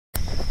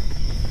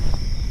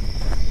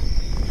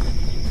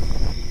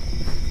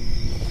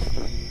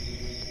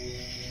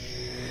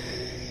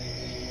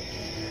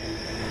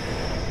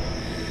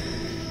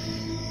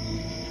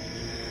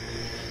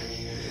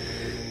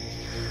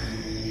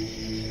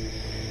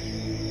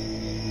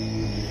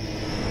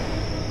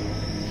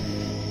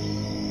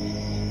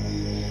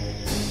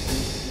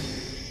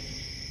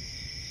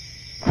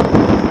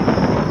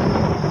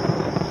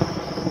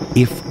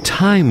If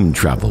time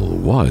travel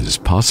was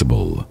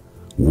possible,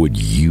 would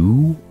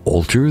you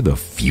alter the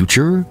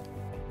future?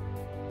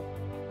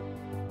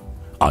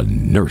 A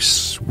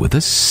nurse with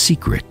a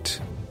secret.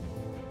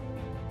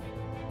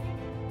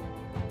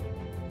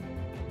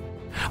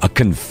 A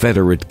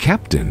Confederate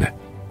captain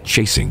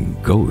chasing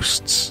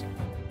ghosts.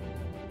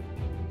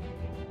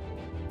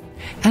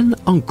 An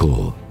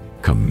uncle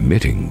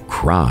committing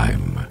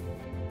crime.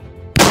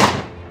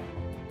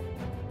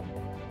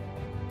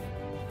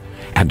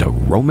 And a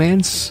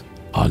romance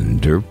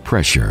under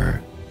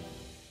pressure.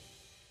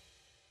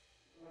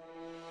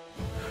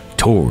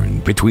 Torn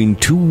between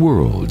two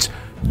worlds,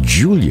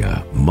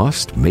 Julia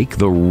must make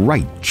the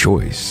right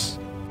choice.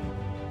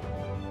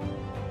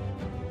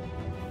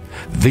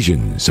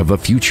 Visions of a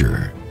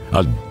future,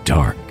 a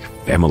dark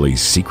family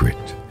secret,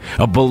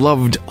 a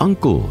beloved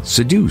uncle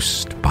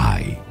seduced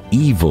by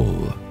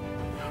evil.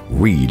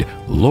 Read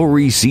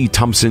Lori C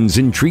Thompson's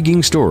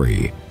intriguing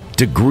story,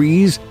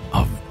 Degrees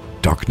of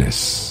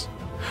Darkness,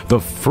 the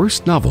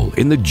first novel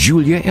in the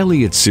Julia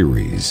Elliott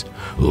series,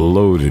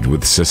 loaded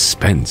with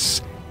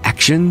suspense,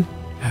 action,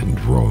 and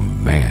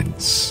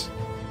romance.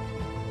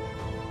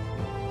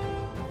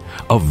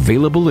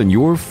 Available in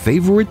your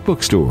favorite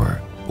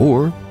bookstore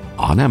or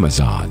on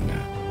Amazon.